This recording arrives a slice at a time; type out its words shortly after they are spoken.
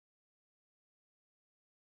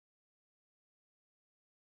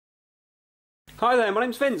Hi there, my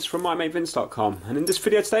name's Vince from mymatevince.com, and in this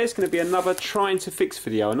video today it's going to be another trying to fix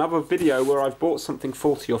video, another video where I've bought something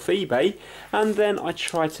faulty off eBay and then I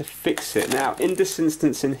try to fix it. Now in this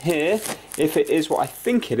instance in here, if it is what I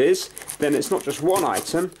think it is, then it's not just one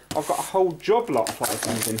item, I've got a whole job lot of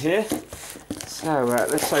items in here. So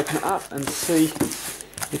let's open it up and see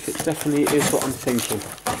if it definitely is what I'm thinking.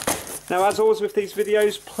 Now as always with these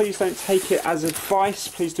videos, please don't take it as advice,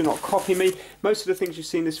 please do not copy me. Most of the things you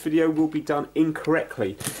see in this video will be done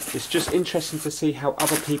incorrectly. It's just interesting to see how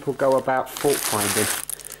other people go about fault finding.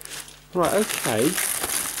 Right, okay.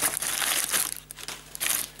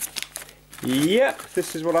 Yep,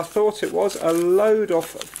 this is what I thought it was, a load of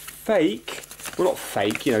fake, well not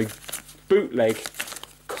fake, you know, bootleg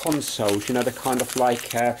consoles, you know, the kind of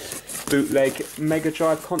like bootleg Mega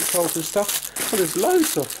Drive consoles and stuff. Oh, there's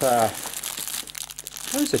loads of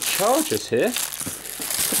chargers here.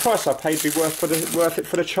 The price I paid would be worth it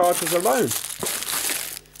for the chargers alone.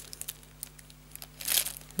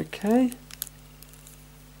 Okay.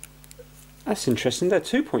 That's interesting. They're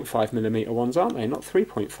 2.5mm ones, aren't they? Not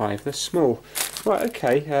 3.5. They're small. Right,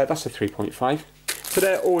 okay. That's a 3.5. So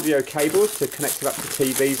they're audio cables to connect it up to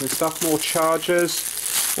TVs and stuff. More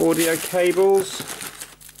chargers, audio cables.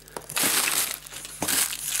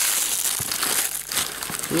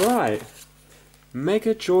 Right,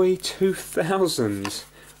 Mega Joy 2000.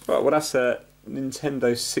 Right, well that's a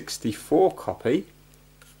Nintendo 64 copy.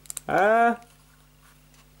 That's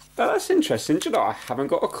interesting. Do you know, I haven't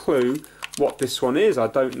got a clue what this one is. I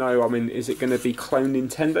don't know. I mean, is it going to be clone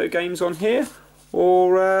Nintendo games on here,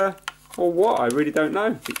 or what? I really don't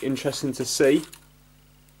know. Be interesting to see.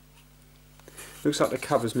 Looks like the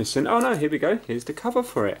cover's missing. Oh no, here we go. Here's the cover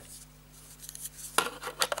for it.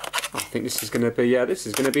 I think this is going to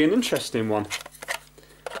be an interesting one.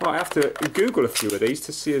 Right, I have to Google a few of these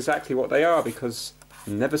to see exactly what they are because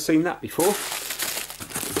I've never seen that before.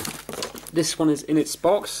 This one is in its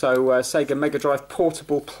box, so Sega Mega Drive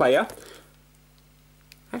portable player.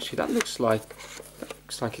 Actually, that looks like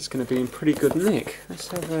it's going to be in pretty good nick. Let's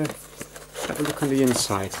have a look on the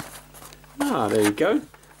inside. Ah, there you go.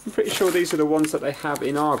 I'm pretty sure these are the ones that they have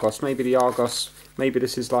in Argos. Maybe the Argos. Maybe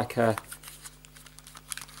this is like a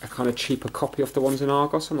kind of cheaper copy of the ones in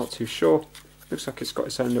Argos, I'm not too sure. Looks like it's got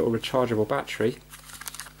its own little rechargeable battery.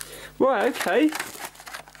 Right, okay.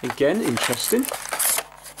 Again, interesting.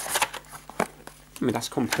 I mean, that's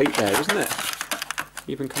complete there, isn't it?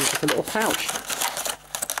 Even comes with a little pouch.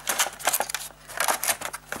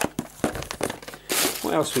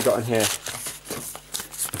 What else we got in here?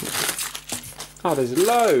 Oh, there's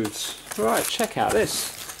loads. Right, check out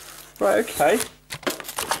this. Right, okay.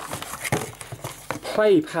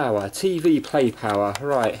 Play power, TV play power,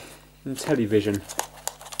 right, Intellivision.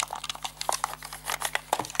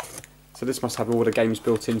 So this must have all the games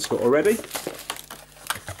built into it already.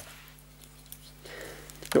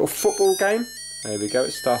 Little football game, there we go,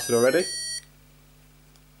 it started already.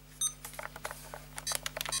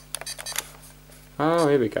 Oh,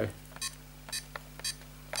 here we go.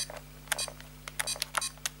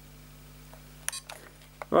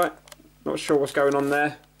 Right, not sure what's going on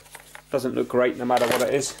there. Doesn't look great no matter what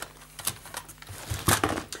it is.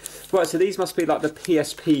 Right, so these must be like the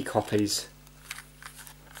PSP copies.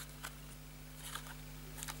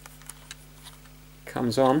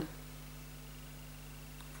 Comes on.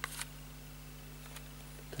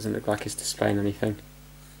 Doesn't look like it's displaying anything.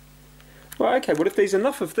 Right, okay, well if there's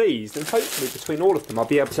enough of these, then hopefully between all of them I'll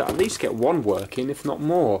be able to at least get one working, if not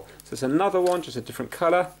more. So there's another one, just a different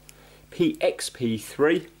colour.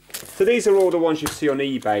 PXP3. So these are all the ones you see on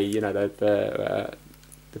eBay, you know, the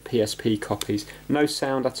PSP copies. No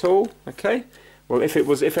sound at all, okay? Well, if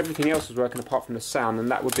everything else was working apart from the sound, then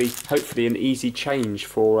that would be hopefully an easy change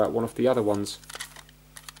for one of the other ones.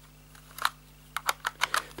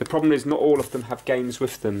 The problem is not all of them have games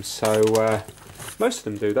with them, so most of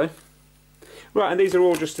them do though. Right, and these are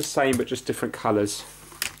all just the same but just different colours.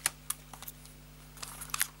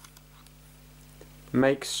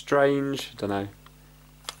 Make strange, I don't know.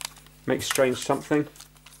 Make strange something.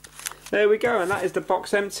 There we go, and that is the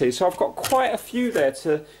box empty. So I've got quite a few there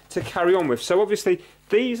to carry on with. So obviously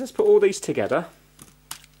these, let's put all these together.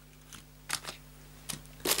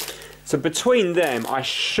 So between them I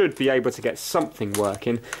should be able to get something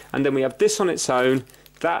working. And then we have this on its own,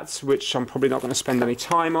 that's which I'm probably not going to spend any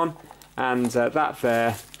time on. And that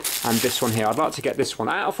there, and this one here. I'd like to get this one.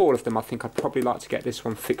 Out of all of them I think I'd probably like to get this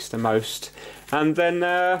one fixed the most. And then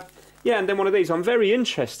yeah, and then one of these. I'm very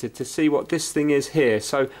interested to see what this thing is here,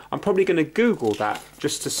 so I'm probably going to Google that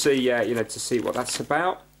just to see, you know, to see what that's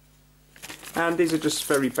about. And these are just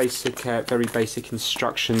very basic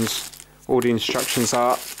instructions. All the instructions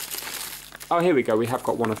are Oh, here we go, we have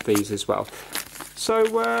got one of these as well.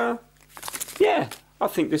 So, yeah, I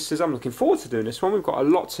think this is, I'm looking forward to doing this one. We've got a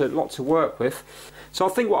lot to work with. So I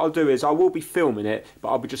think what I'll do is I will be filming it, but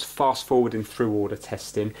I'll be just fast forwarding through all the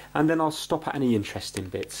testing, and then I'll stop at any interesting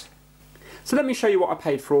bits. So let me show you what I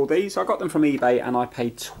paid for all these. I got them from eBay and I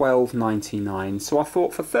paid £12.99. So I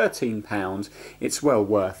thought for £13 it's well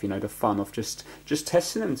worth, you know, the fun of just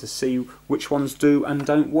testing them to see which ones do and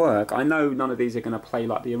don't work. I know none of these are going to play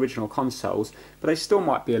like the original consoles, but they still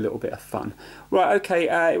might be a little bit of fun. Right,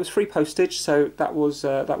 okay, it was free postage, so that was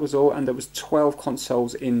all, and there was 12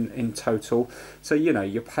 consoles in total. So you know,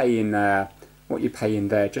 you're paying what you're paying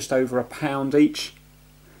there, just over £1 each.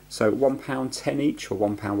 So £1.10 each, or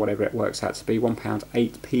 £1 whatever it works out to be,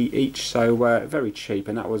 £1.08p each, so very cheap,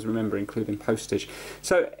 and that was, remember, including postage.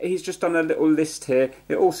 So he's just done a little list here.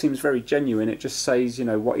 It all seems very genuine. It just says, you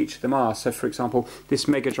know, what each of them are. So for example, this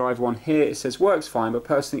Mega Drive one here, it says works fine, but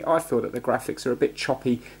personally I feel that the graphics are a bit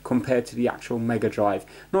choppy compared to the actual Mega Drive.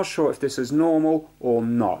 Not sure if this is normal or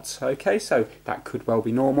not. Okay, so that could well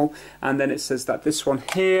be normal. And then it says that this one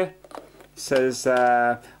here says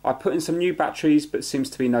I put in some new batteries but seems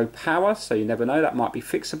to be no power, so you never know, that might be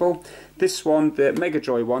fixable. This one, the Mega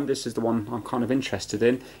Joy one, this is the one I'm kind of interested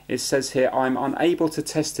in. It says here I'm unable to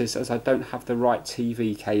test this as I don't have the right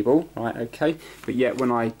TV cable. Right, okay, but yet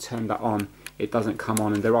when I turn that on it doesn't come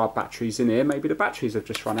on, and there are batteries in here. Maybe the batteries have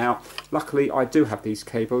just run out. Luckily I do have these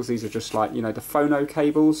cables. These are just like, you know, the phono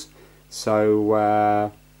cables,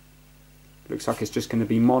 so looks like it's just going to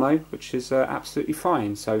be mono, which is absolutely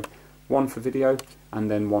fine. So one for video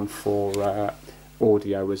and then one for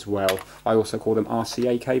audio as well. I also call them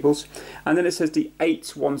RCA cables. And then it says the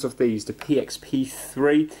 8 ones of these, the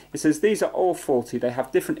PXP3, it says these are all faulty, they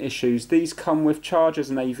have different issues, these come with chargers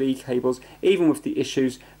and AV cables. Even with the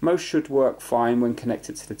issues, most should work fine when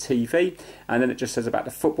connected to the TV. And then it just says about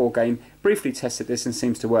the football game, briefly tested this and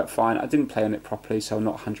seems to work fine. I didn't play on it properly, so I'm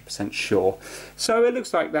not 100% sure. So it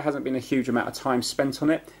looks like there hasn't been a huge amount of time spent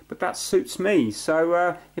on it, but that suits me.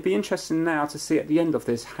 So it'd be interesting now to see at the end of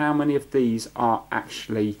this how many of these are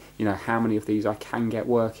actually, you know, how many of these I can get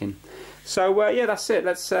working. So yeah, that's it.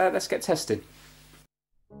 Let's get testing.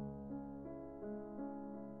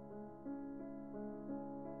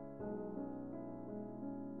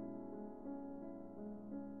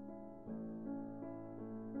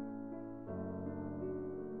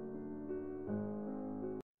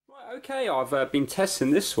 Okay, I've been testing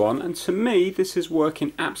this one, and to me this is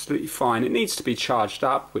working absolutely fine. It needs to be charged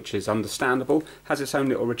up, which is understandable, has its own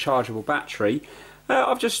little rechargeable battery.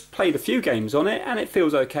 I've just played a few games on it and it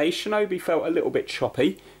feels okay. Shinobi felt a little bit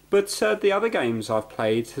choppy, but the other games I've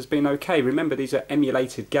played has been okay. Remember, these are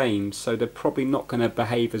emulated games, so they're probably not going to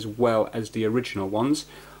behave as well as the original ones.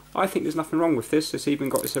 I think there's nothing wrong with this. It's even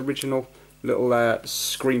got this original little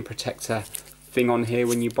screen protector thing on here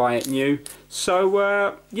when you buy it new.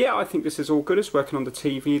 So yeah, I think this is all good. It's working on the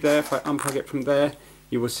TV there. If I unplug it from there,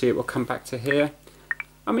 you will see it will come back to here.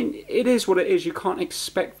 I mean, it is what it is. You can't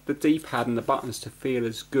expect the D-pad and the buttons to feel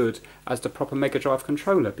as good as the proper Mega Drive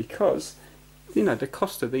controller, because, you know, the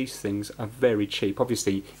cost of these things are very cheap.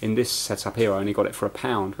 Obviously in this setup here I only got it for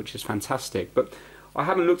 £1, which is fantastic, but I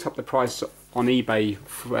haven't looked up the price on eBay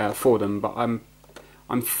for them, but I'm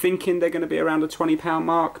thinking they're going to be around the £20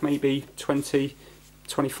 mark, maybe 20,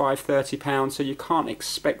 25, £30, so you can't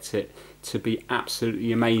expect it to be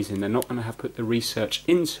absolutely amazing. They're not going to have put the research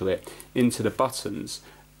into it, into the buttons,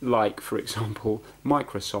 like for example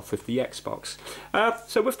Microsoft with the Xbox.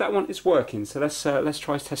 So with that one it's working, so let's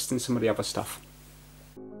try testing some of the other stuff.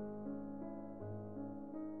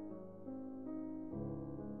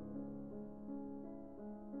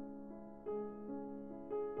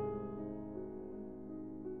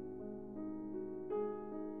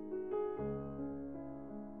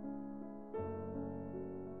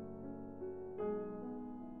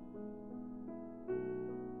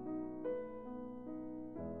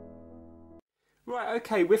 Right,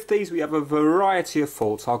 okay, with these we have a variety of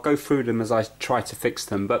faults. I'll go through them as I try to fix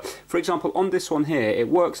them. But for example, on this one here, it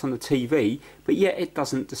works on the TV, but yet it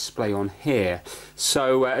doesn't display on here.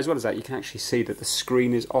 So as well as that, you can actually see that the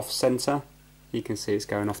screen is off center. You can see it's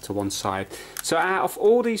going off to one side. So out of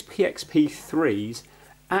all these PXP3s,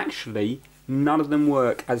 actually none of them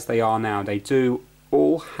work as they are now. They do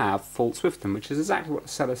all have faults with them, which is exactly what the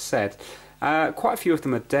seller said. Quite a few of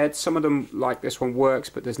them are dead. Some of them, like this one, works,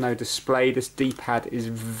 but there's no display. This D-pad is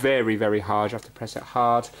very, very hard. You have to press it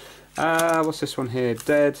hard. What's this one here?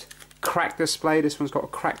 Dead. Cracked display. This one's got a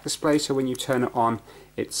cracked display, so when you turn it on,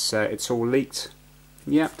 it's all leaked.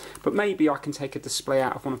 Yeah, but maybe I can take a display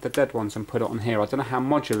out of one of the dead ones and put it on here. I don't know how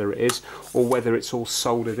modular it is or whether it's all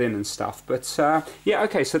soldered in and stuff. But yeah,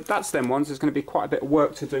 okay, so that's them ones. There's going to be quite a bit of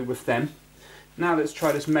work to do with them. Now let's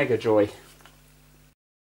try this Mega Joy.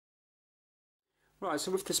 Right,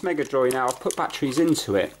 so with this Mega Joy now, I've put batteries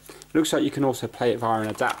into it. It looks like you can also play it via an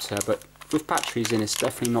adapter, but with batteries in, it's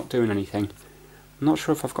definitely not doing anything. I'm not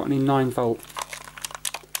sure if I've got any 9-volt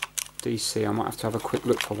DC. I might have to have a quick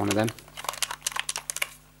look for one of them.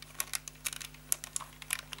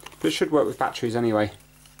 But it should work with batteries anyway.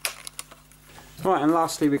 Right, and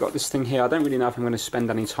lastly we got this thing here. I don't really know if I'm going to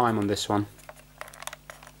spend any time on this one.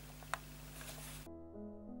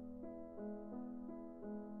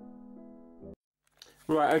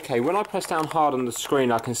 Right, okay, when I press down hard on the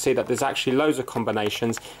screen I can see that there's actually loads of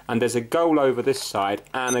combinations, and there's a goal over this side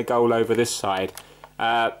and a goal over this side.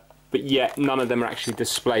 But yet none of them are actually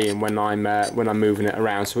displaying when I'm moving it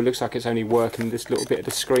around, so it looks like it's only working this little bit of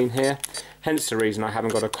the screen here. Hence the reason I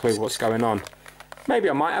haven't got a clue what's going on. Maybe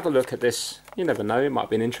I might have a look at this, you never know, it might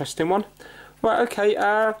be an interesting one. Right, okay,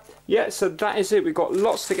 yeah, so that is it. We've got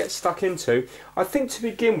lots to get stuck into. I think to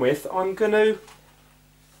begin with I'm going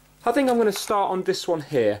to start on this one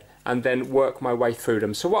here and then work my way through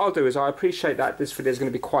them. So what I'll do is, I appreciate that this video is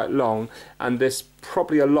going to be quite long and there's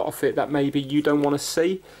probably a lot of it that maybe you don't want to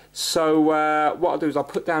see. So what I'll do is I'll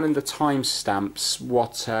put down in the timestamps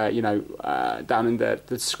what, down in the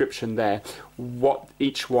description there, what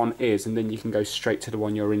each one is, and then you can go straight to the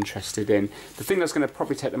one you're interested in. The thing that's going to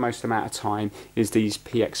probably take the most amount of time is these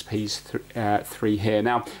PXPs 3 here.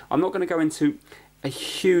 Now, I'm not going to go into a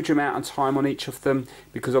huge amount of time on each of them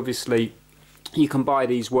because obviously you can buy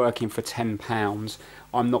these working for £10.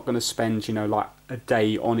 I'm not going to spend, you know, like a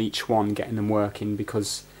day on each one getting them working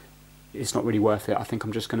because it's not really worth it. I think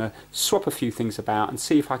I'm just going to swap a few things about and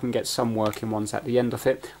see if I can get some working ones at the end of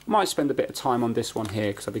it. I might spend a bit of time on this one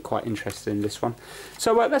here because I'll be quite interested in this one.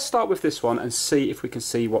 So let's start with this one and see if we can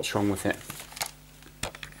see what's wrong with it.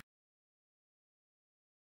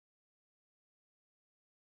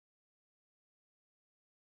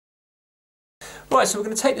 Right, so we're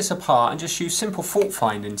going to take this apart and just use simple fault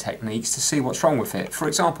finding techniques to see what's wrong with it. For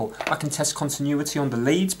example, I can test continuity on the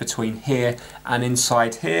leads between here and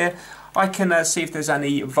inside here. I can see if there's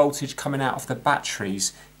any voltage coming out of the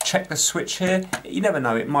batteries. Check the switch here. You never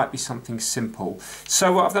know, it might be something simple.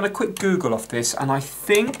 So I've done a quick Google of this, and I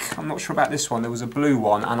think, I'm not sure about this one, there was a blue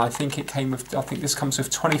one, and I think it came with, I think this comes with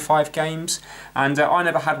 25 games, and I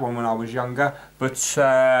never had one when I was younger, but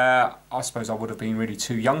I suppose I would have been really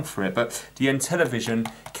too young for it. But the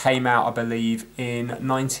Intellivision came out, I believe, in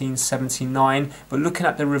 1979, but looking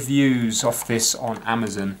at the reviews of this on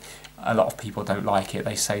Amazon, a lot of people don't like it.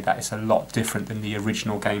 They say that it's a lot different than the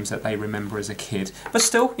original games that they remember as a kid. But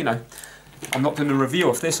still, you know, I'm not doing a review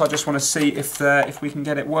of this. I just want to see if we can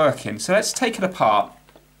get it working. So let's take it apart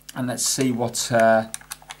and let's see what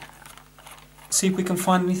see if we can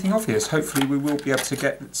find anything obvious. Hopefully, we will be able to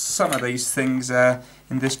get some of these things in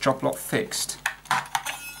this job lot fixed.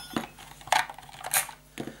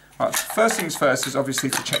 Right, first things first is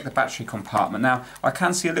obviously to check the battery compartment. Now, I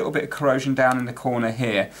can see a little bit of corrosion down in the corner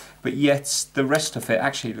here, but yet the rest of it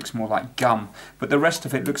actually looks more like gum. But the rest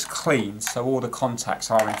of it looks clean, so all the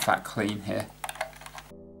contacts are in fact clean here.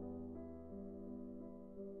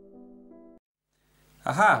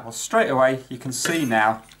 Aha, well straight away you can see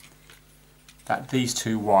now that these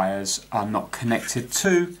two wires are not connected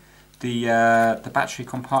to the battery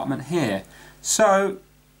compartment here. So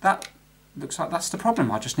that looks like that's the problem.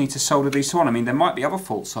 I just need to solder these two on. I mean, there might be other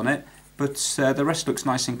faults on it, but the rest looks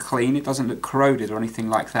nice and clean. It doesn't look corroded or anything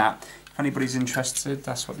like that. If anybody's interested,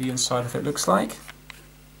 that's what the inside of it looks like.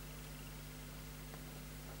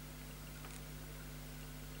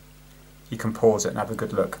 You can pause it and have a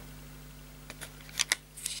good look.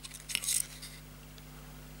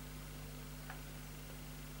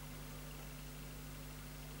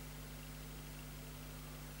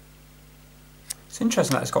 It's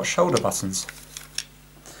interesting that it's got shoulder buttons.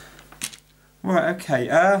 Right, okay,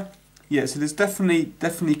 yeah, so there's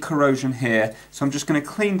definitely corrosion here. So I'm just going to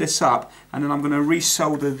clean this up and then I'm going to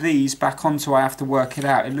resolder these back onto. I have to work it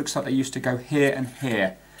out. It looks like they used to go here and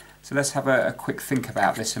here. So let's have a quick think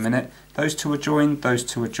about this a minute. Those two are joined, those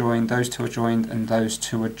two are joined, those two are joined, and those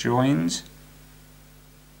two are joined.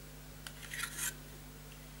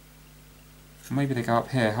 Maybe they go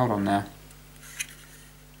up here, hold on now.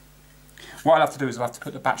 What I'll have to do is I'll have to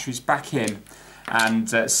put the batteries back in and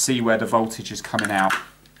see where the voltage is coming out.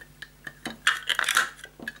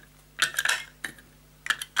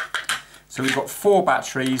 So So we've got 4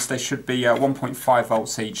 batteries, they should be 1.5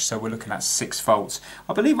 volts each, so we're looking at 6 volts.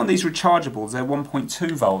 I believe on these rechargeables they're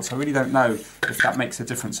 1.2 volts, I really don't know if that makes a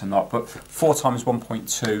difference or not, but 4 times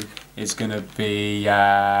 1.2 is going to be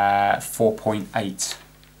 4.8.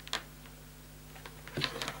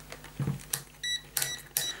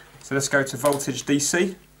 So let's go to voltage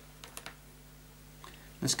DC.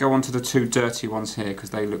 Let's go on to the 2 dirty ones here because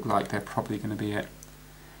they look like they're probably going to be it.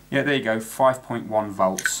 Yeah, there you go, 5.1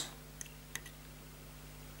 volts.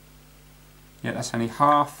 Yeah, that's only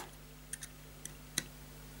half,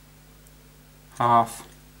 half,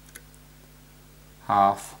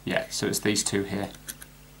 half. Yeah, so it's these 2 here.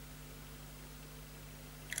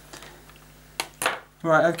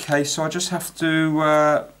 Right, okay, so I just have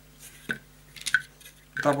to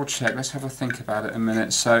double check. Let's have a think about it a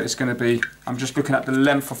minute. So it's going to be, I'm just looking at the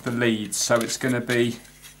length of the leads, so it's going to be,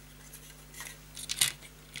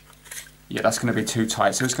 yeah, that's going to be too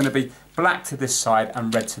tight. So it's going to be black to this side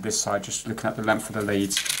and red to this side, just looking at the length of the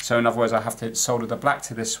leads. So in other words, I have to solder the black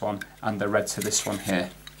to this one and the red to this one here.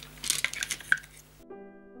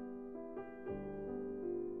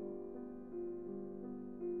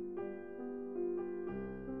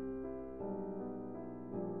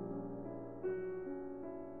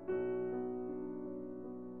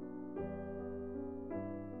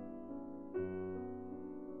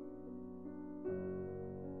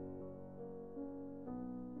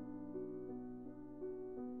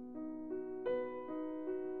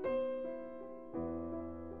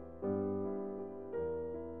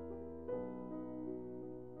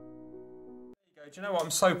 Do you know what,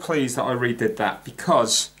 I'm so pleased that I redid that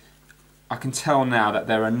because I can tell now that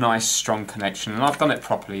they're a nice strong connection and I've done it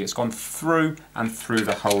properly. It's gone through and through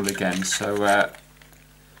the hole again, so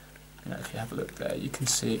you know, if you have a look there you can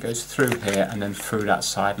see it goes through here and then through that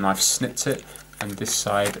side, and I've snipped it, and this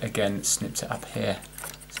side again snipped it up here,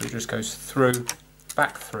 so it just goes through,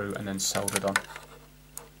 back through and then soldered on.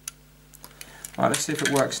 Alright, let's see if it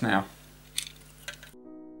works now.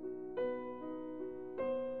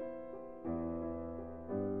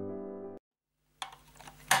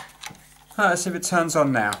 Alright, let's see if it turns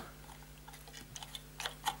on now.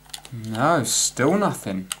 No, still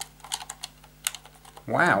nothing.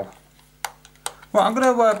 Wow. Well, I'm going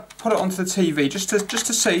to put it onto the TV just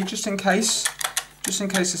to see, just in case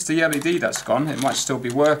it's the LED that's gone. It might still be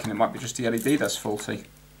working. It might be just the LED that's faulty.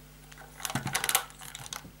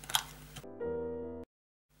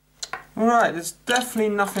 Alright, there's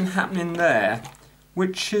definitely nothing happening there,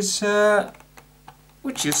 which is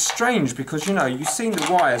strange because, you know, you've seen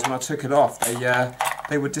the wires when I took it off,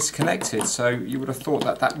 they were disconnected, so you would have thought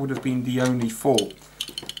that that would have been the only fault.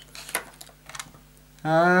 Do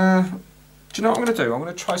you know what I'm going to do? I'm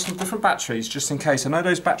going to try some different batteries just in case. I know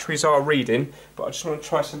those batteries are reading, but I just want to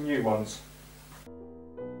try some new ones.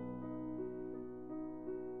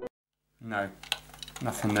 No,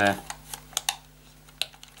 nothing there.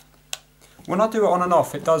 When I do it on and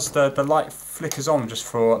off, it does, the light flickers on just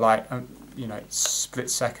for like, you know, split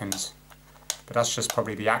seconds. But that's just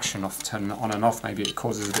probably the action of turning it on and off. Maybe it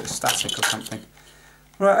causes a bit of static or something.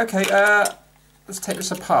 Right, okay, let's take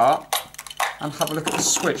this apart and have a look at the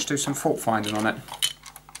switch, do some fault finding on it.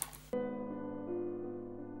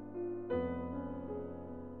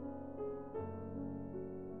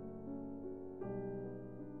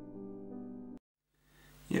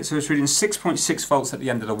 Yeah, so it's reading 6.6 volts at the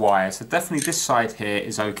end of the wire, so definitely this side here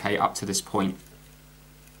is okay up to this point.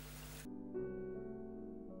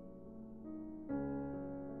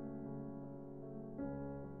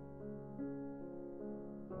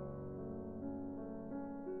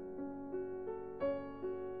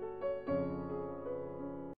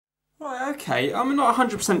 Right, okay, I'm not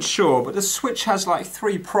 100% sure, but the switch has like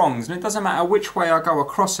 3 prongs, and it doesn't matter which way I go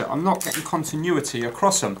across it, I'm not getting continuity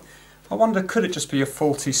across them. I wonder, could it just be a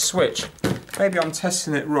faulty switch? Maybe I'm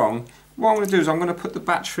testing it wrong. What I'm going to do is I'm going to put the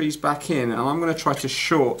batteries back in and I'm going to try to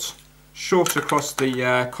short across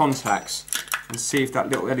the contacts and see if that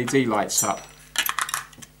little LED lights up.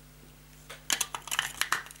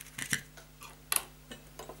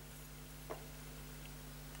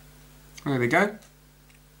 There we go. Look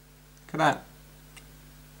at that.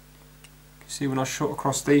 You see when I short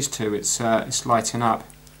across these two, it's lighting up.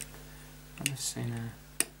 Let's see now.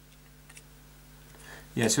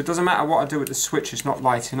 Yeah, so it doesn't matter what I do with the switch, it's not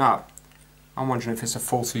lighting up. I'm wondering if it's a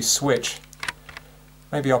faulty switch.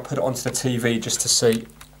 Maybe I'll put it onto the TV just to see.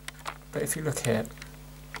 But if you look here,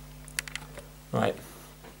 right.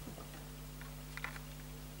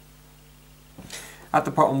 At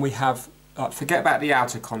the bottom we have, forget about the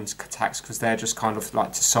outer contacts because they're just kind of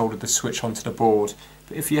like to solder the switch onto the board.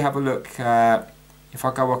 But if you have a look, if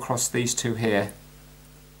I go across these two here,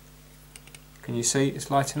 Can you see it's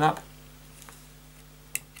lighting up?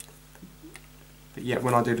 But yet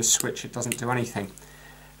when I do the switch it doesn't do anything.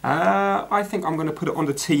 I think I'm going to put it on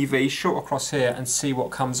the TV, short across here, and see what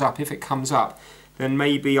comes up. If it comes up, then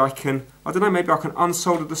maybe I can, I don't know, maybe I can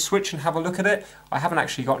unsolder the switch and have a look at it. I haven't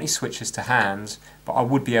actually got any switches to hand, but I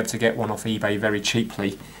would be able to get one off eBay very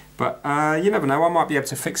cheaply. But you never know, I might be able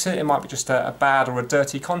to fix it. It might be just a bad or a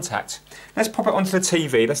dirty contact. Let's pop it onto the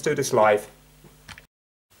TV. Let's do this live.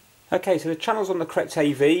 Okay, so the channel's on the correct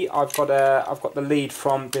AV. I've got the lead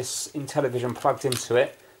from this Intellivision plugged into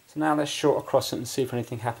it. So now let's short across it and see if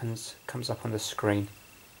anything comes up on the screen.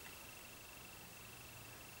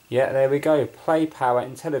 Yeah, there we go. Play power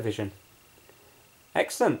Intellivision.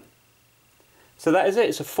 Excellent. So that is it.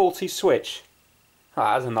 It's a faulty switch.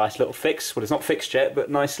 Ah, that's a nice little fix. Well, it's not fixed yet, but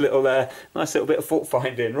nice little bit of fault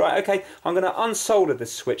finding. Right, okay. I'm going to unsolder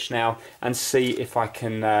this switch now and see if I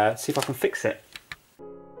can fix it.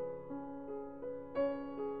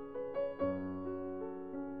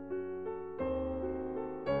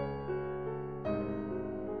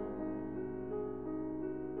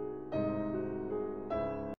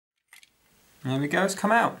 There we go, it's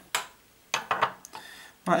come out.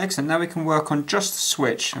 Right, excellent. Now we can work on just the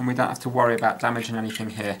switch and we don't have to worry about damaging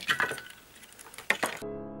anything here.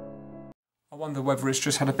 I wonder whether it's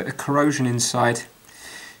just had a bit of corrosion inside.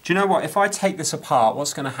 Do you know what? If I take this apart,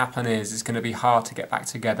 what's going to happen is it's going to be hard to get back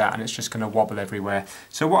together and it's just going to wobble everywhere.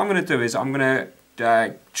 So what I'm going to do is I'm going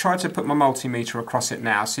to try to put my multimeter across it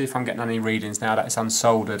now, see if I'm getting any readings now that it's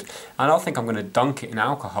unsoldered. And I think I'm going to dunk it in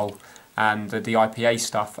alcohol and the IPA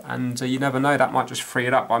stuff, and you never know, that might just free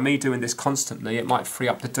it up. By me doing this constantly, it might free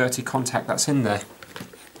up the dirty contact that's in there.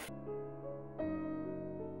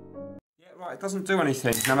 Yeah, right, it doesn't do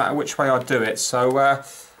anything no matter which way I do it, so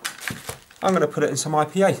I'm going to put it in some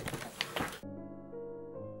IPA.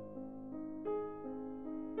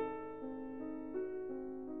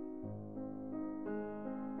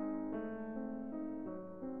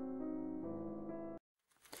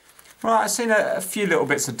 Right, I've seen a few little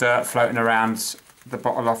bits of dirt floating around the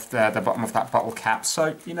bottom of that bottle cap,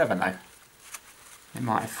 so you never know. It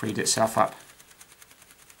might have freed itself up.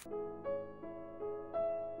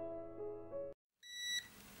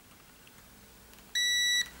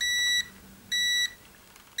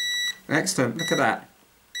 Excellent, look at that.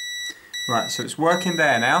 Right, so it's working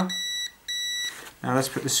there now. Now let's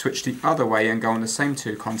put the switch the other way and go on the same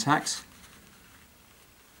two contacts.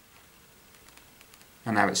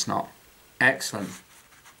 And now it's not. Excellent.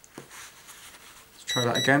 Let's try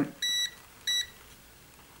that again.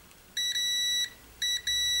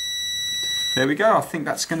 There we go. I think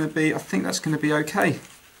that's going to be okay.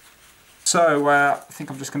 So I think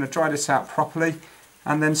I'm just going to dry this out properly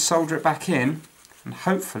and then solder it back in, and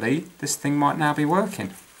hopefully this thing might now be working.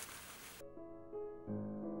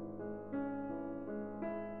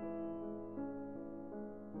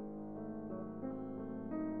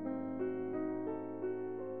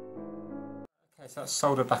 So that's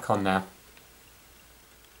soldered back on now.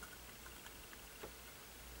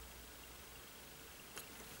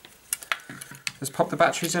 Let's pop the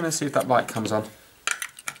batteries in and see if that light comes on. I'm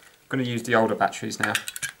going to use the older batteries now.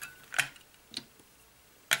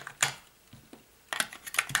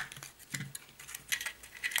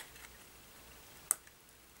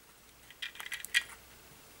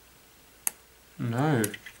 No.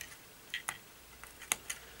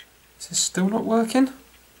 Is this still not working?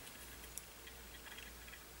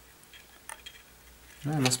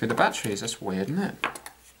 No, it must be the batteries. That's weird, isn't it?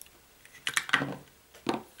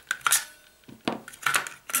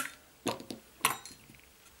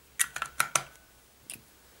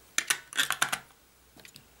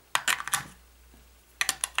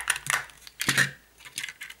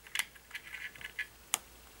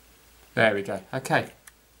 There we go. Okay.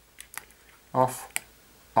 Off,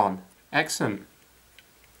 on. Excellent.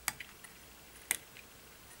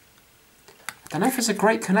 I don't know if it's a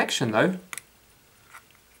great connection though.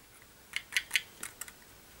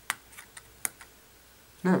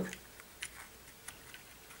 Look.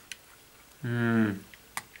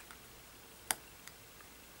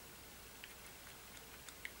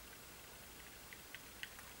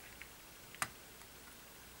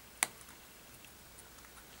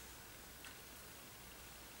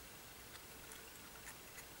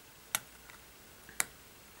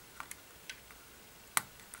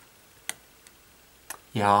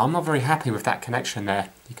 Yeah, I'm not very happy with that connection there.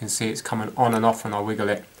 You can see it's coming on and off when I wiggle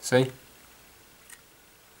it. See?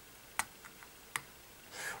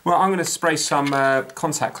 Well, I'm going to spray some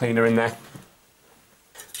contact cleaner in there.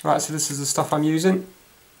 Right, so this is the stuff I'm using.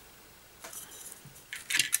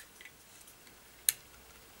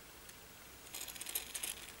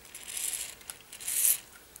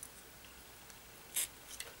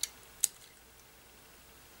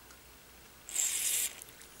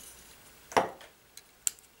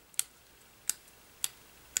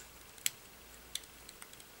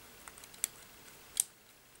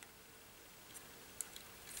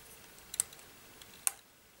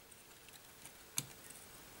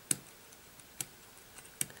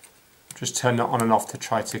 Just turn it on and off to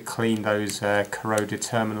try to clean those corroded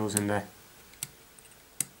terminals in there.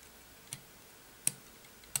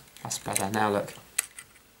 That's better. Now look.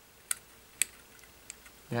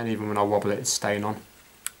 Yeah, and even when I wobble it, it's staying on.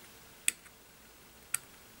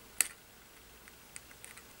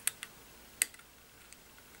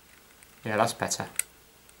 Yeah, that's better.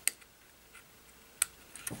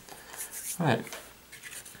 Right.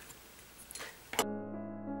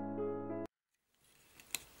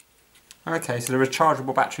 Okay, so the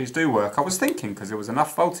rechargeable batteries do work. I was thinking because there was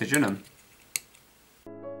enough voltage in them.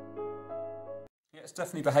 Yeah, it's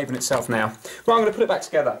definitely behaving itself now. Right, I'm going to put it back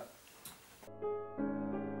together.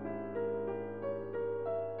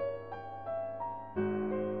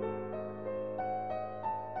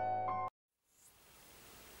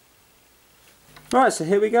 Right, so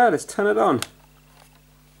here we go, let's turn it on.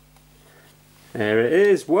 There it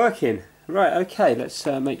is, working. Right, okay, let's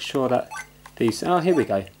make sure that these... Oh, here we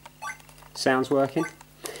go. Sound's working.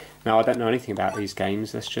 Now, I don't know anything about these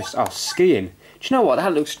games. Let's just... Oh, skiing. Do you know what?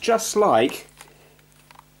 That looks just like...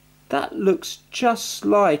 That looks just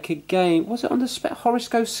like a game... Was it on the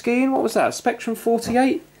Horoscope skiing? What was that? Spectrum 48?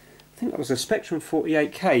 I think that was a Spectrum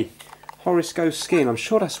 48K. Horoscope skiing. I'm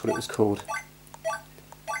sure that's what it was called.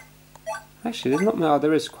 Actually, there's not... No,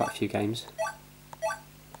 there is quite a few games.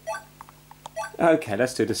 Okay,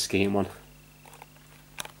 let's do the skiing one.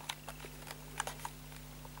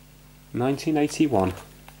 1981.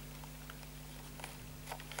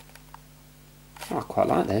 Oh, I quite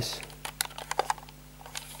like this.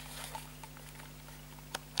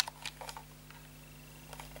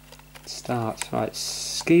 Start. Right,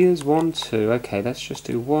 skiers 1, 2. Okay, let's just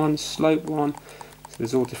do one, slope 1. So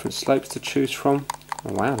there's all different slopes to choose from.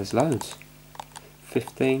 Oh wow, there's loads.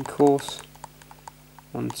 15 course.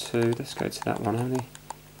 1, 2. Let's go to that one only.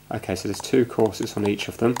 Okay, so there's 2 courses on each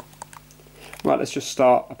of them. Right, let's just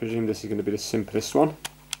start. I presume this is going to be the simplest one.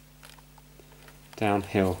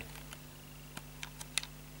 Downhill.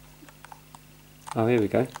 Oh, here we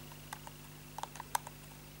go.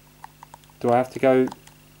 Do I have to go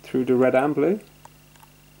through the red and blue?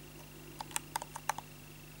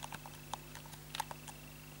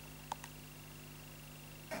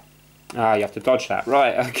 Ah, you have to dodge that.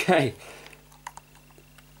 Right, okay.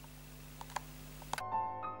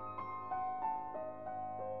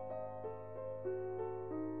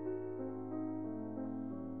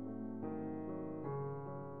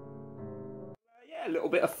 Yeah, a little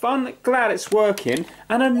bit of fun. Glad it's working.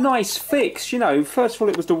 And a nice fix. You know, first of all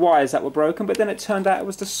it was the wires that were broken, but then it turned out it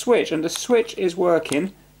was the switch. And the switch is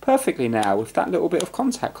working perfectly now with that little bit of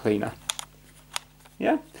contact cleaner.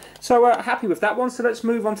 Yeah, so happy with that one. So let's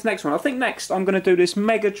move on to the next one. I think next I'm going to do this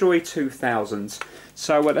Mega Joy 2000.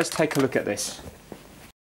 So let's take a look at this.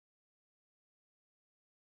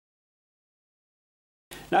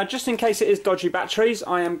 Now, just in case it is dodgy batteries,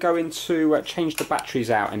 I am going to change the batteries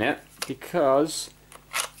out in it because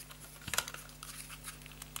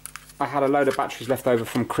I had a load of batteries left over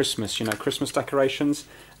from Christmas, you know, Christmas decorations,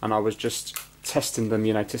 and I was just testing them,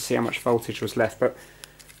 you know, to see how much voltage was left. But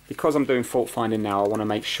because I'm doing fault finding now, I want to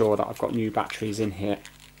make sure that I've got new batteries in here.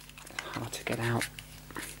 Hard to get out.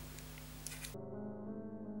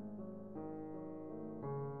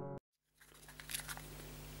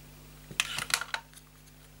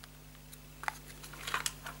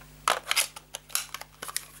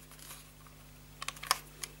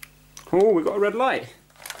 Oh, we've got a red light.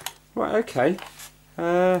 Right, okay.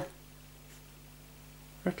 Red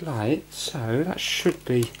light, so that should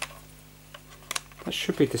be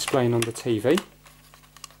displaying on the TV.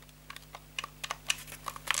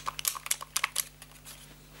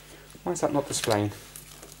 Why is that not displaying?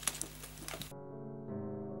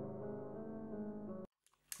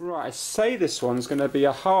 Right, I say this one's going to be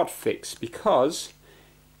a hard fix because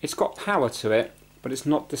it's got power to it, but it's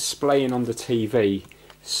not displaying on the TV.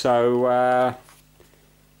 So,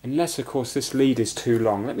 unless of course this lead is too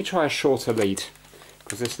long. Let me try a shorter lead,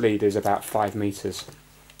 because this lead is about 5 meters.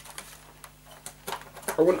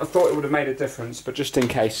 I wouldn't have thought it would have made a difference, but just in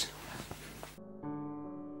case.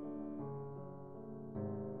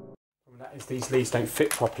 That is, these leads don't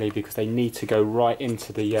fit properly because they need to go right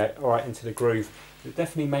into the groove. It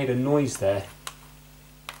definitely made a noise there.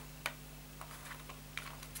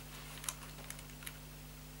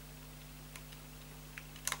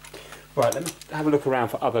 Right, let me have a look around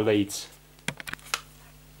for other leads.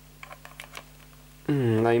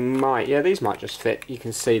 They might, yeah, these might just fit. You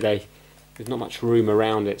can see there's not much room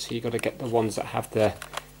around it, so you've got to get the ones that have the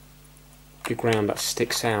ground that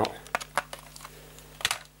sticks out.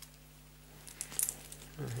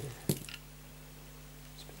 Let's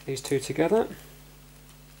put these two together.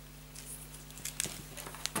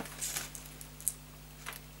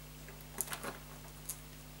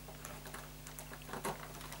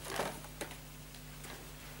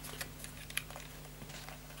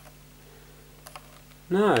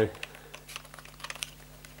 No.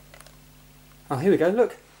 Oh, here we go,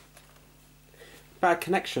 look. Bad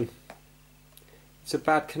connection. It's a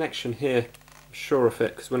bad connection here. I'm sure of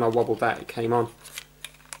it, because when I wobbled that, it came on.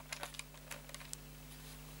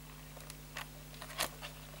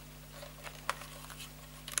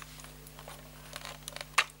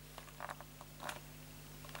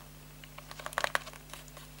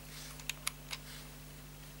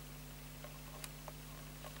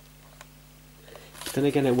 Then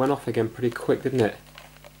again, it went off again pretty quick, didn't it?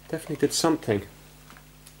 Definitely did something.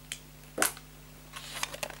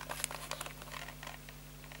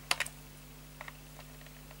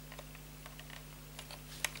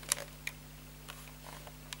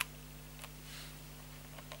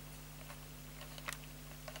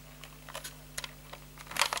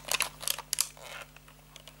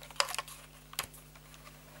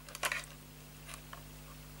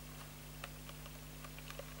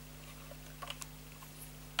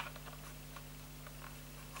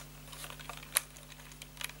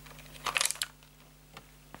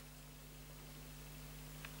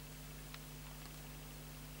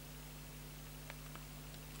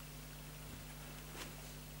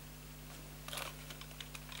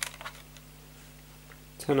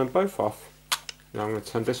 Turn them both off. Now I'm going to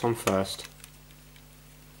turn this on first,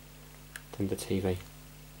 then the TV.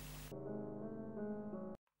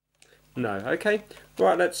 No, okay.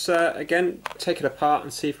 Right, let's again take it apart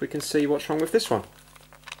and see if we can see what's wrong with this one.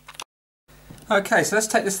 Okay, so let's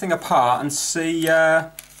take this thing apart and see if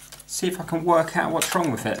I can work out what's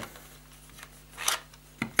wrong with it.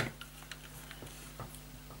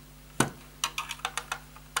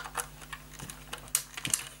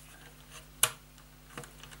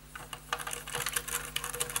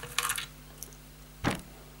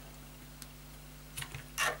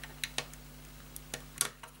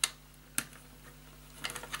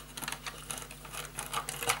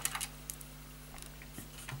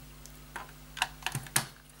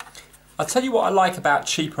 I'll tell you what I like about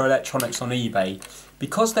cheaper electronics on eBay.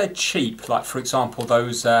 Because they're cheap, like for example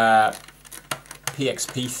those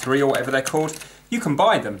PXP3 or whatever they're called, you can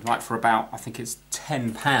buy them like for about, I think it's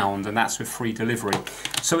 £10, and that's with free delivery.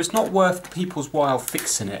 So it's not worth people's while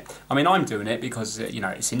fixing it. I mean, I'm doing it because, you know,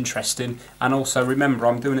 it's interesting, and also remember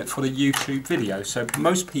I'm doing it for the YouTube video, so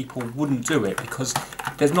most people wouldn't do it because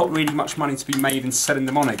there's not really much money to be made in selling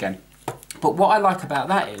them on again. But what I like about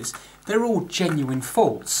that is they're all genuine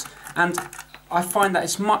faults. And I find that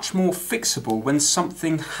it's much more fixable when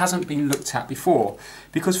something hasn't been looked at before.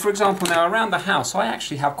 Because, for example, now around the house I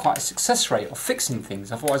actually have quite a success rate of fixing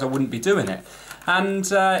things, otherwise I wouldn't be doing it. And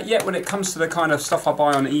yet when it comes to the kind of stuff I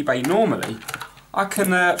buy on eBay normally, I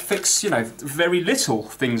can fix, you know, very little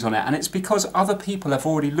things on it, and it's because other people have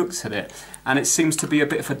already looked at it, and it seems to be a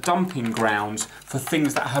bit of a dumping ground for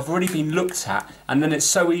things that have already been looked at, and then it's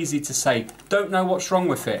so easy to say, don't know what's wrong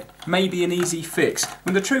with it, maybe an easy fix.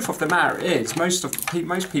 When the truth of the matter is, most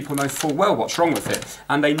people know full well what's wrong with it,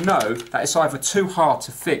 and they know that it's either too hard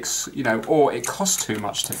to fix, you know, or it costs too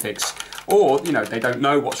much to fix, or, you know, they don't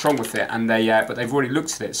know what's wrong with it, and but they've already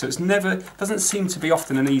looked at it, so it's doesn't seem to be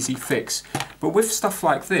often an easy fix. But with stuff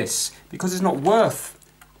like this, because it's not worth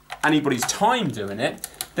anybody's time doing it,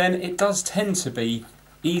 then it does tend to be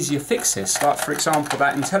easier fixes. Like for example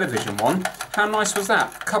that Intellivision one, how nice was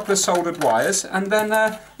that? A couple of soldered wires and then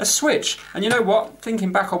a switch. And you know what?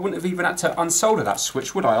 Thinking back, I wouldn't have even had to unsolder that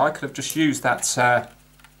switch, would I? I could have just used that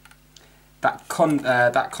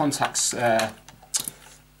contacts,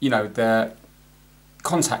 you know, the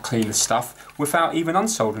contact cleaner stuff without even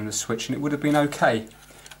unsoldering the switch, and it would have been okay.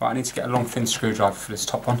 Right, I need to get a long thin screwdriver for this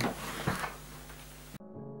top one.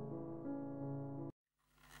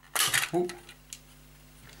 Ooh.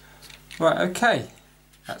 Right, okay,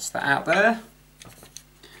 that's that out there.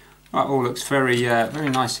 Right, all looks very, very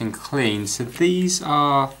nice and clean. So these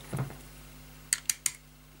are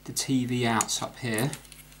the TV outs up here.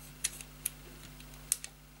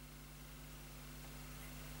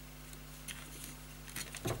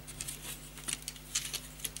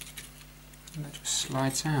 And that just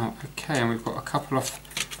slides out. Okay, and we've got a couple of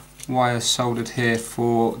wires soldered here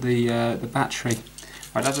for the battery.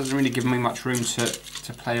 Right, that doesn't really give me much room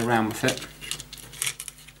to play around with it.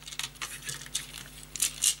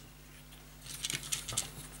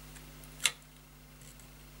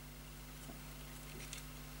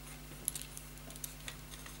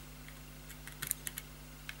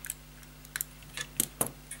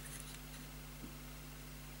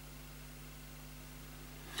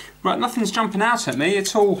 Right, nothing's jumping out at me.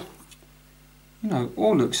 It's all, you know,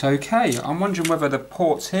 all looks okay. I'm wondering whether the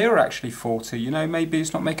ports here are actually faulty. You know, maybe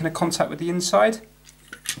it's not making a contact with the inside.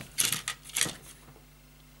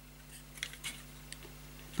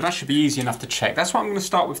 but that should be easy enough to check. That's what I'm going to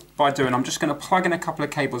start with by doing. I'm just going to plug in a couple of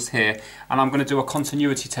cables here, and I'm going to do a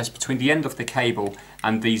continuity test between the end of the cable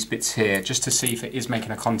and these bits here, just to see if it is making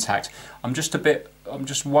a contact. I'm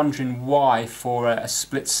just wondering why for a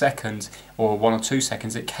split second, or 1 or 2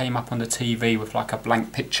 seconds, it came up on the TV with like a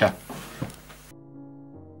blank picture.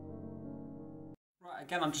 Right,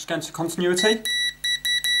 again, I'm just going to continuity.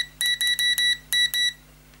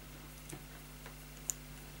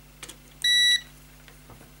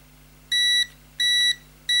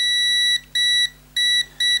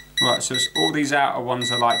 Right, so all these outer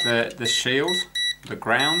ones are like the shield, the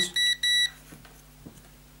ground.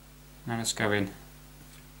 Now let's go in.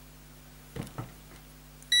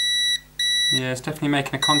 Yeah, it's definitely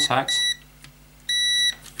making a contact.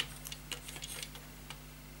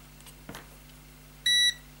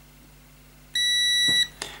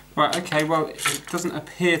 Right, okay, well, it doesn't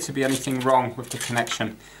appear to be anything wrong with the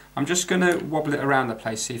connection. I'm just going to wobble it around the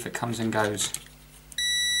place, see if it comes and goes.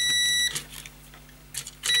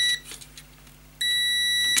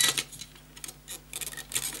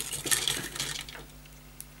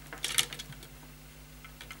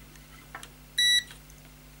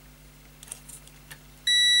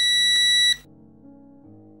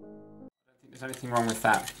 There's anything wrong with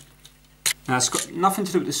that. Now it's got nothing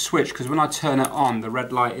to do with the switch, because when I turn it on the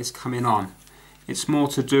red light is coming on. It's more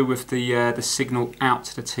to do with the signal out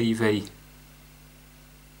to the TV.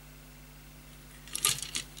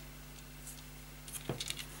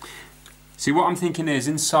 See, what I'm thinking is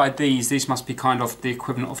inside these must be kind of the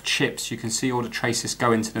equivalent of chips. You can see all the traces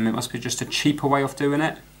go into them. It must be just a cheaper way of doing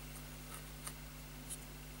it.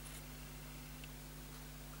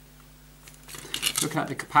 Looking at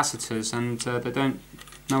the capacitors, and they don't,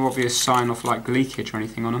 no obvious sign of like leakage or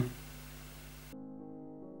anything on them.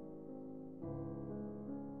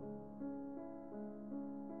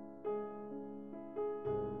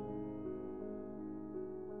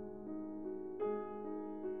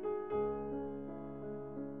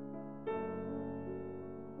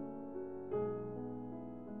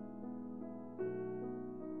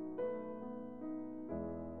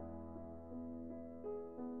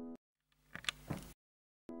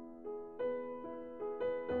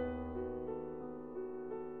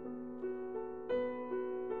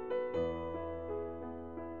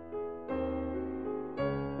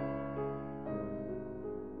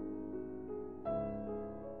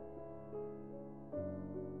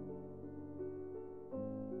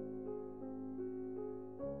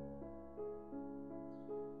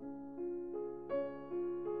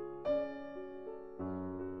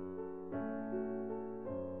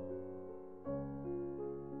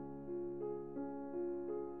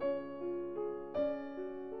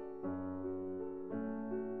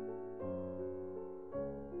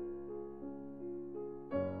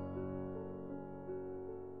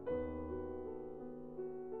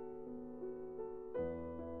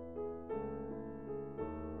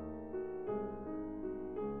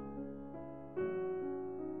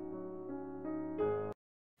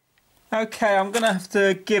 Okay, I'm going to have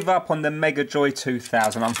to give up on the Mega Joy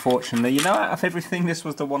 2000, unfortunately. You know, out of everything, this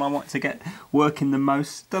was the one I wanted to get working the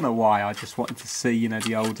most. Don't know why, I just wanted to see, you know,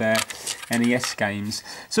 the old NES games.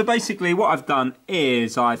 So basically what I've done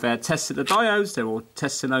is I've tested the diodes. They're all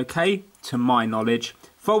testing okay, to my knowledge.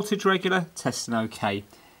 Voltage regulator, testing okay.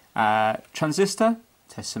 Transistor,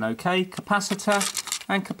 testing okay. Capacitor,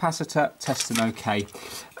 and capacitor, testing okay.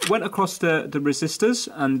 Went across the resistors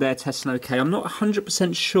and they're testing okay. I'm not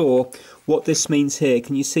 100% sure what this means here.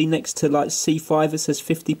 Can you see next to like C5 it says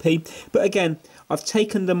 50p? But again, I've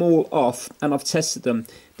taken them all off and I've tested them.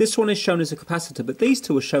 This one is shown as a capacitor, but these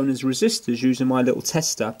two are shown as resistors using my little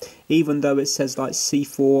tester, even though it says like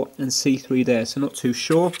C4 and C3 there, so not too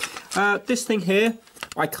sure. This thing here,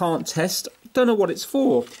 I can't test. Don't know what it's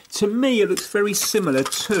for. To me, it looks very similar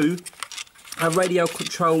to a radio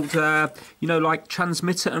controlled, you know, like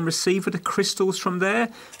transmitter and receiver, the crystals from there.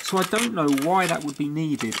 So I don't know why that would be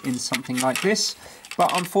needed in something like this.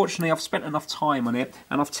 But unfortunately, I've spent enough time on it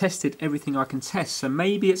and I've tested everything I can test. So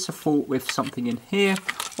maybe it's a fault with something in here,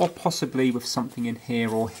 or possibly with something in here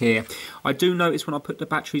or here. I do notice when I put the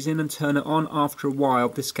batteries in and turn it on, after a while,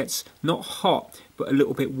 this gets not hot, but a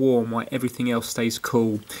little bit warm while everything else stays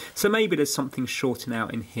cool. So maybe there's something shorting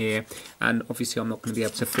out in here, and obviously I'm not going to be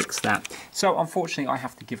able to fix that. So unfortunately, I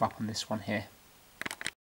have to give up on this one here.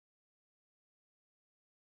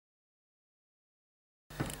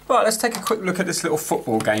 Right, let's take a quick look at this little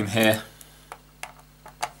football game here.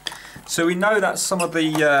 So we know that some of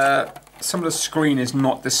the screen is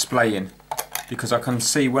not displaying, because I can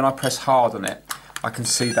see when I press hard on it, I can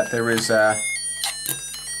see that there is you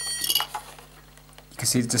can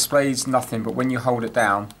see it displays nothing, but when you hold it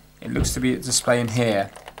down, it looks to be displaying here.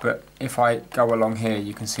 But if I go along here,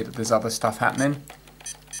 you can see that there's other stuff happening.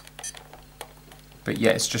 But yeah,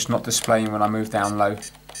 it's just not displaying when I move down low.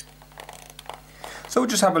 So we'll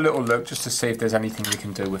just have a little look just to see if there's anything we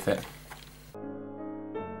can do with it.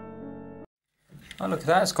 Oh, look at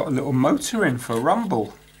that, it's got a little motor in for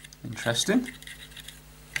rumble. Interesting.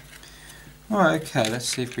 Alright, okay, let's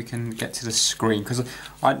see if we can get to the screen, because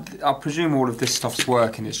I presume all of this stuff's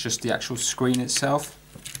working, it's just the actual screen itself.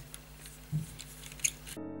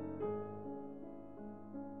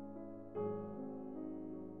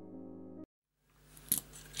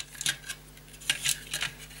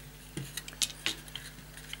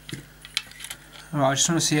 Alright, I just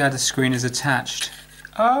want to see how the screen is attached.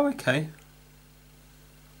 Oh, okay.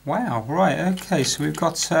 Wow, right, okay, so we've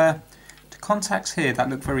got the contacts here that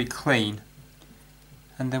look very clean.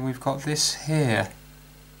 And then we've got this here.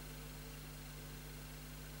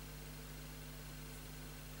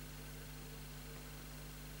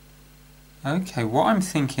 Okay, what I'm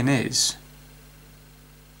thinking is...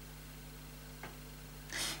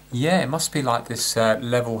 yeah, it must be like this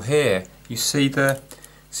level here. You see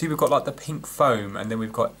we've got like the pink foam, and then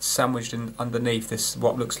we've got sandwiched in underneath this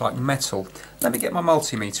what looks like metal. Let me get my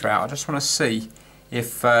multimeter out. I just want to see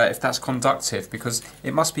if that's conductive, because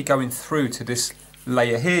it must be going through to this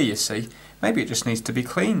layer here, you see. Maybe it just needs to be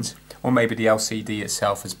cleaned, or maybe the LCD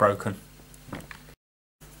itself is broken.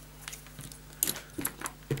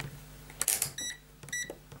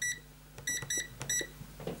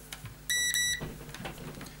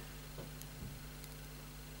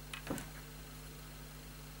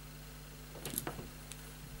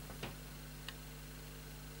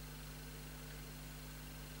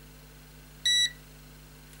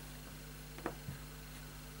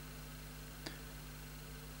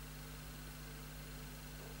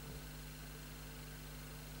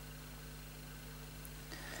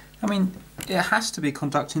 I mean, it has to be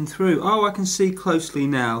conducting through. Oh, I can see closely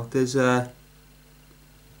now. There's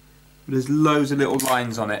loads of little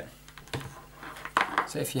lines on it.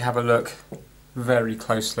 So if you have a look very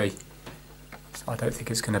closely, so I don't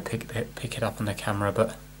think it's going to pick it up on the camera,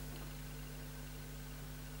 but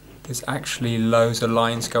there's actually loads of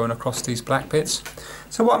lines going across these black bits.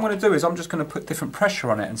 So what I'm going to do is I'm just going to put different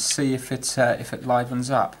pressure on it and see if it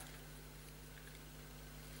livens up.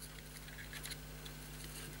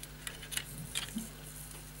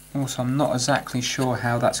 Also, I'm not exactly sure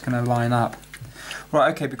how that's going to line up.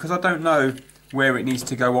 Right, okay, because I don't know where it needs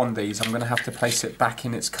to go on these, I'm going to have to place it back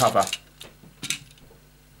in its cover.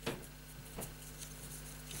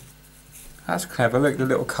 That's clever. Look, the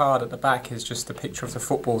little card at the back is just a picture of the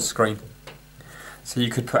football screen. So you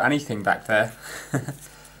could put anything back there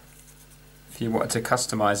if you wanted to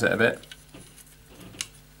customise it a bit.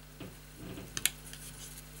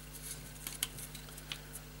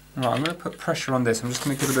 Right, I'm going to put pressure on this. I'm just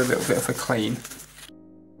going to give it a little bit of a clean.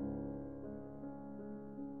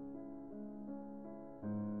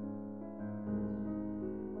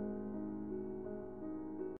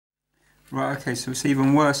 Right, okay, so it's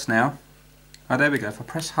even worse now. Oh, there we go. If I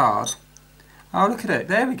press hard. Oh, look at it.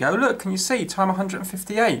 There we go. Look, can you see? Time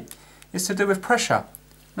 158. It's to do with pressure.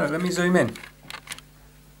 Look, let me zoom in.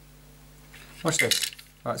 Watch this.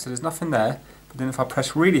 Right, so there's nothing there. But then if I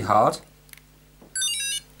press really hard,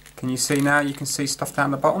 can you see now? You can see stuff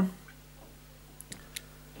down the bottom.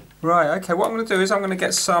 Right, okay, what I'm going to do is I'm going to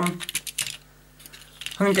get some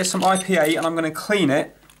IPA and I'm going to clean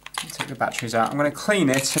it. Take the batteries out. I'm going to clean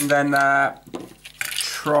it and then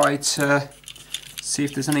try to see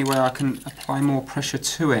if there's any way I can apply more pressure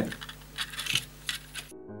to it.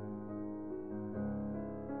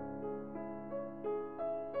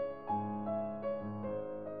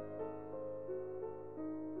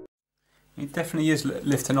 It definitely is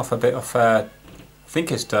lifting off a bit of, I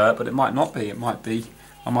think it's dirt, but it might not be.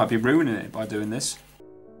 I might be ruining it by doing this.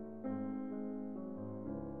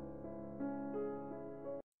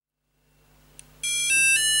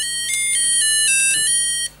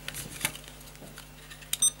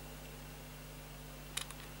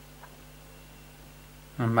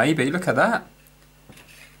 And maybe, look at that.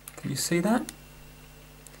 Can you see that?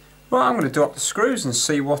 Well, I'm going to do up the screws and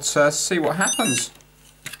see what happens.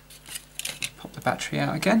 Pop the battery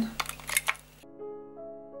out again.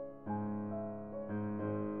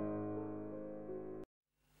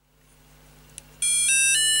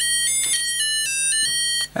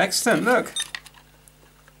 Excellent, look.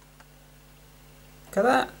 Look at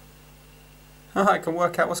that. Oh, I can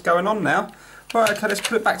work out what's going on now. Right, okay, let's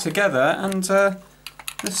put it back together and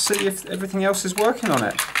let's see if everything else is working on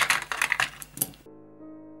it.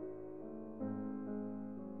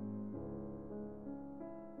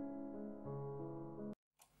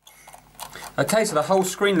 Okay, so the whole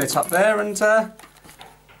screen lit up there, and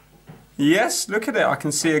yes, look at it, I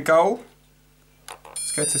can see a goal.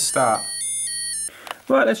 Let's go to start.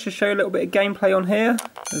 Right, let's just show you a little bit of gameplay on here.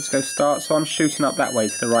 Let's go start. So I'm shooting up that way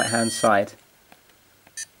to the right hand side.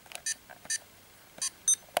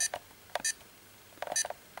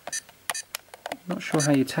 Not sure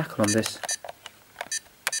how you tackle on this.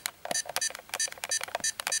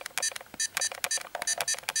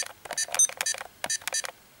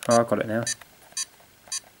 Oh, I've got it now.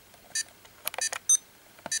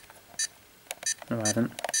 No, I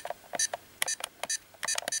haven't.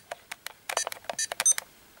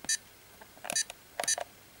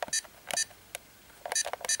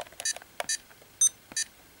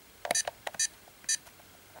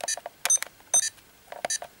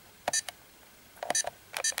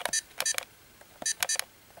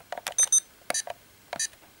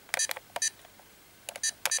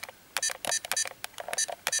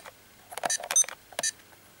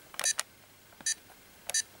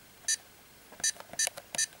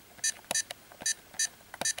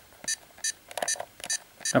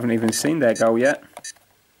 Haven't even seen their goal yet.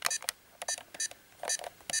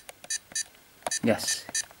 Yes.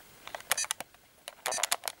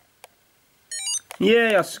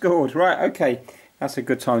 Yeah, I scored. Right, okay. That's a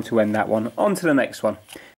good time to end that one. On to the next one.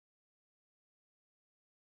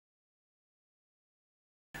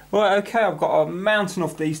 Right, okay, I've got a mountain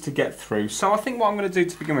of these to get through. So I think what I'm going to do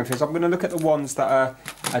to begin with is I'm going to look at the ones that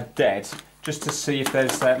are dead, just to see if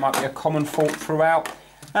there's might be a common fault throughout.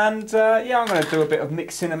 And yeah, I'm going to do a bit of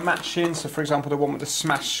mixing and matching. So for example, the one with the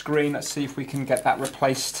smashed screen, let's see if we can get that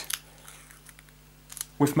replaced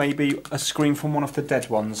with maybe a screen from one of the dead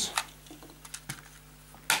ones.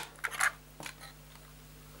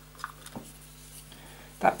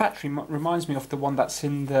 That battery reminds me of the one that's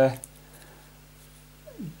in the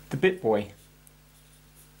BitBoy.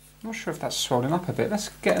 Not sure if that's swollen up a bit. Let's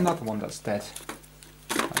get another one that's dead.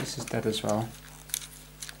 Oh, this is dead as well.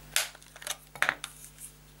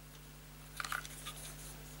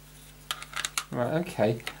 Right,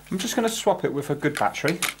 okay. I'm just going to swap it with a good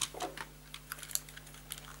battery.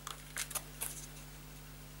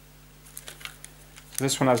 So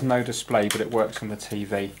this one has no display, but it works on the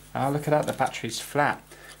TV. Ah, look at that, the battery's flat.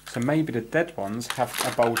 So maybe the dead ones have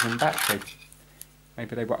a bulging battery.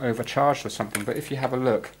 Maybe they were overcharged or something, but if you have a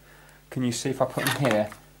look, can you see if I put them here?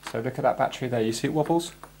 So look at that battery there, you see it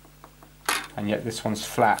wobbles? And yet this one's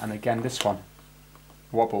flat, and again this one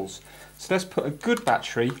wobbles. So let's put a good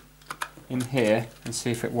battery in here and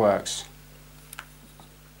see if it works.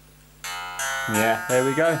 Yeah, there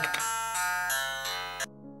we go.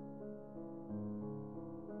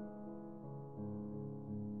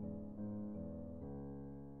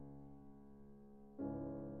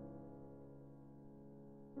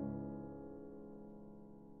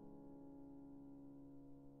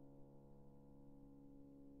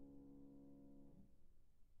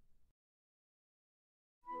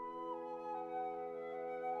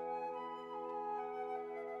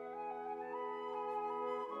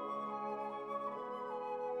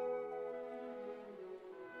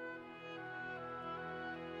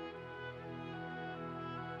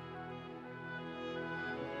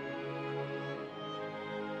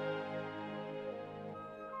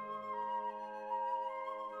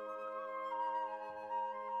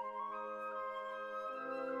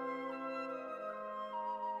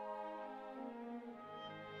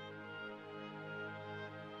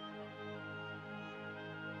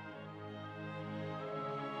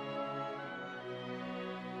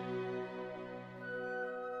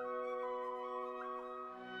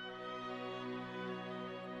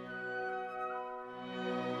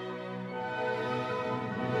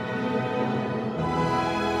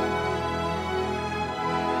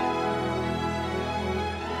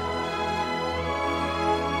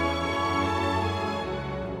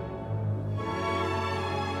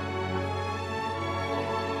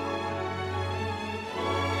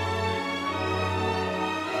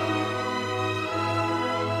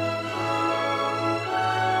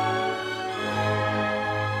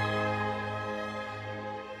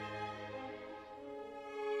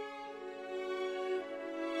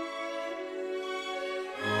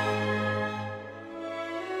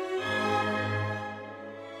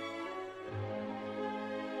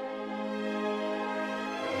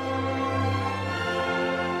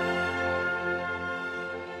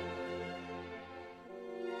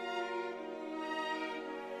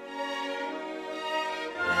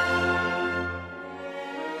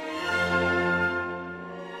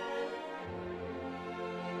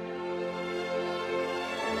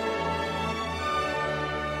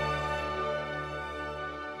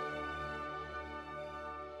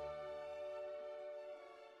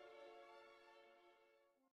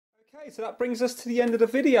 Okay, so that brings us to the end of the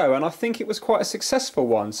video, and I think it was quite a successful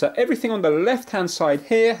one. So everything on the left hand side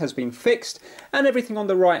here has been fixed and everything on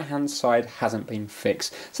the right hand side hasn't been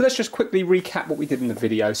fixed. So let's just quickly recap what we did in the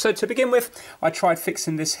video. So to begin with, I tried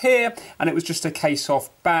fixing this here, and it was just a case of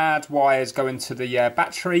bad wires going to the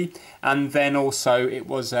battery, and then also it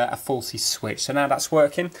was a faulty switch. So now that's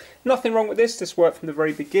working. Nothing wrong with this. This worked from the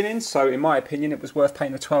very beginning, so in my opinion it was worth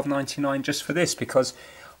paying the $12.99 just for this, because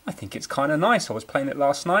I think it's kind of nice. I was playing it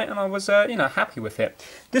last night and I was, you know, happy with it.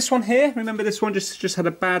 This one here, remember this one just had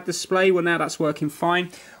a bad display? Well, now that's working fine.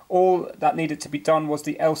 All that needed to be done was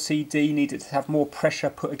the LCD needed to have more pressure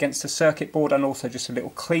put against the circuit board, and also just a little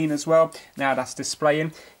clean as well. Now that's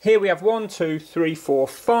displaying. Here we have 1, 2, 3, 4,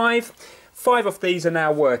 5. 5 of these are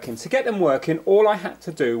now working. To get them working, all I had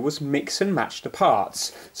to do was mix and match the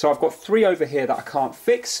parts. So I've got 3 over here that I can't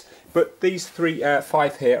fix, but these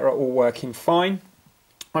 5 here are all working fine.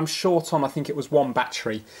 I'm short on, I think it was 1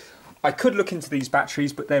 battery. I could look into these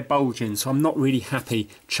batteries, but they're bulging, so I'm not really happy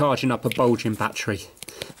charging up a bulging battery.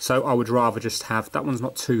 So I would rather just have, that one's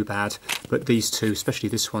not too bad, but these two, especially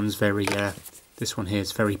this one's very, this one here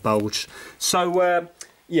is very bulged. So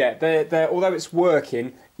yeah, although it's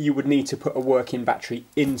working, you would need to put a working battery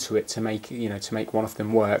into it to make, you know, to make one of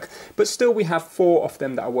them work. But still, we have 4 of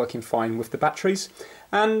them that are working fine with the batteries.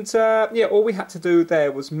 And yeah, all we had to do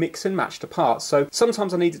there was mix and match the parts. So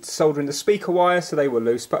sometimes I needed to solder in the speaker wire, so they were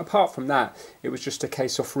loose. But apart from that, it was just a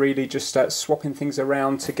case of really just swapping things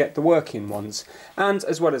around to get the working ones. And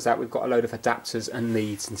as well as that, we've got a load of adapters and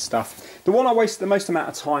leads and stuff. The one I wasted the most amount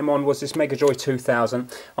of time on was this Megajoy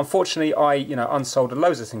 2000. Unfortunately, I unsoldered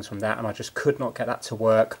loads of things from that, and I just could not get that to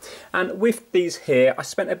work. And with these here, I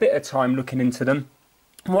spent a bit of time looking into them.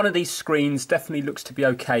 One of these screens definitely looks to be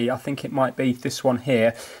okay. I think it might be this one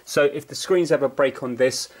here. So if the screens ever break on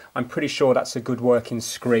this, I'm pretty sure that's a good working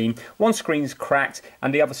screen. One screen's cracked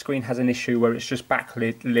and the other screen has an issue where it's just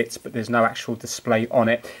backlit, but there's no actual display on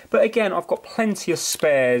it. But again, I've got plenty of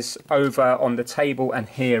spares over on the table and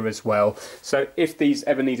here as well. So if these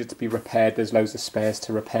ever needed to be repaired, there's loads of spares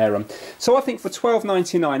to repair them. So I think for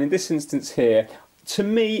 $12.99 in this instance here, to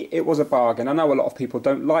me, it was a bargain. I know a lot of people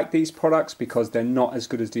don't like these products because they're not as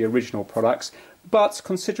good as the original products, but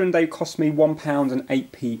considering they cost me £1 and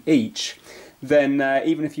 8p each, then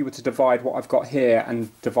even if you were to divide what I've got here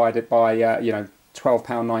and divide it by, you know,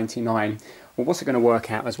 £12.99, well, what's it going to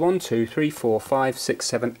work out as? 1, 2, 3, 4, 5, 6,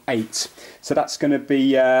 7, 8. So that's going to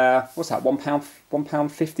be, what's that,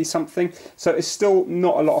 £1.50 something. So it's still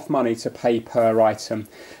not a lot of money to pay per item.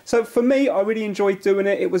 So for me, I really enjoyed doing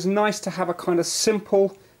it. It was nice to have a kind of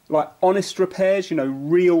simple, like honest repairs, you know,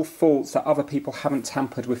 real faults that other people haven't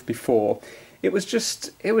tampered with before. It was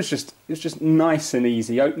just nice and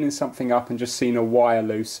easy, opening something up and just seeing a wire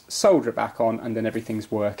loose, solder it back on, and then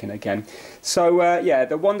everything's working again. So yeah,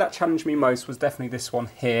 the one that challenged me most was definitely this one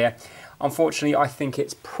here. Unfortunately, I think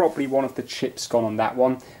it's probably one of the chips gone on that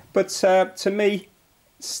one. But to me,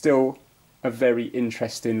 still a very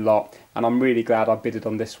interesting lot, and I'm really glad I bidded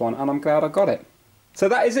on this one, and I'm glad I got it. So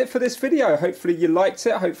that is it for this video. Hopefully you liked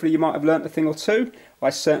it. Hopefully you might have learnt a thing or two. I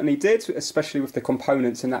certainly did, especially with the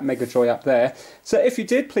components in that Megajoy up there. So if you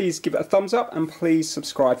did, please give it a thumbs up and please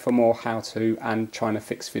subscribe for more how to and trying to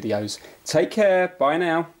fix videos. Take care. Bye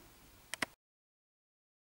now.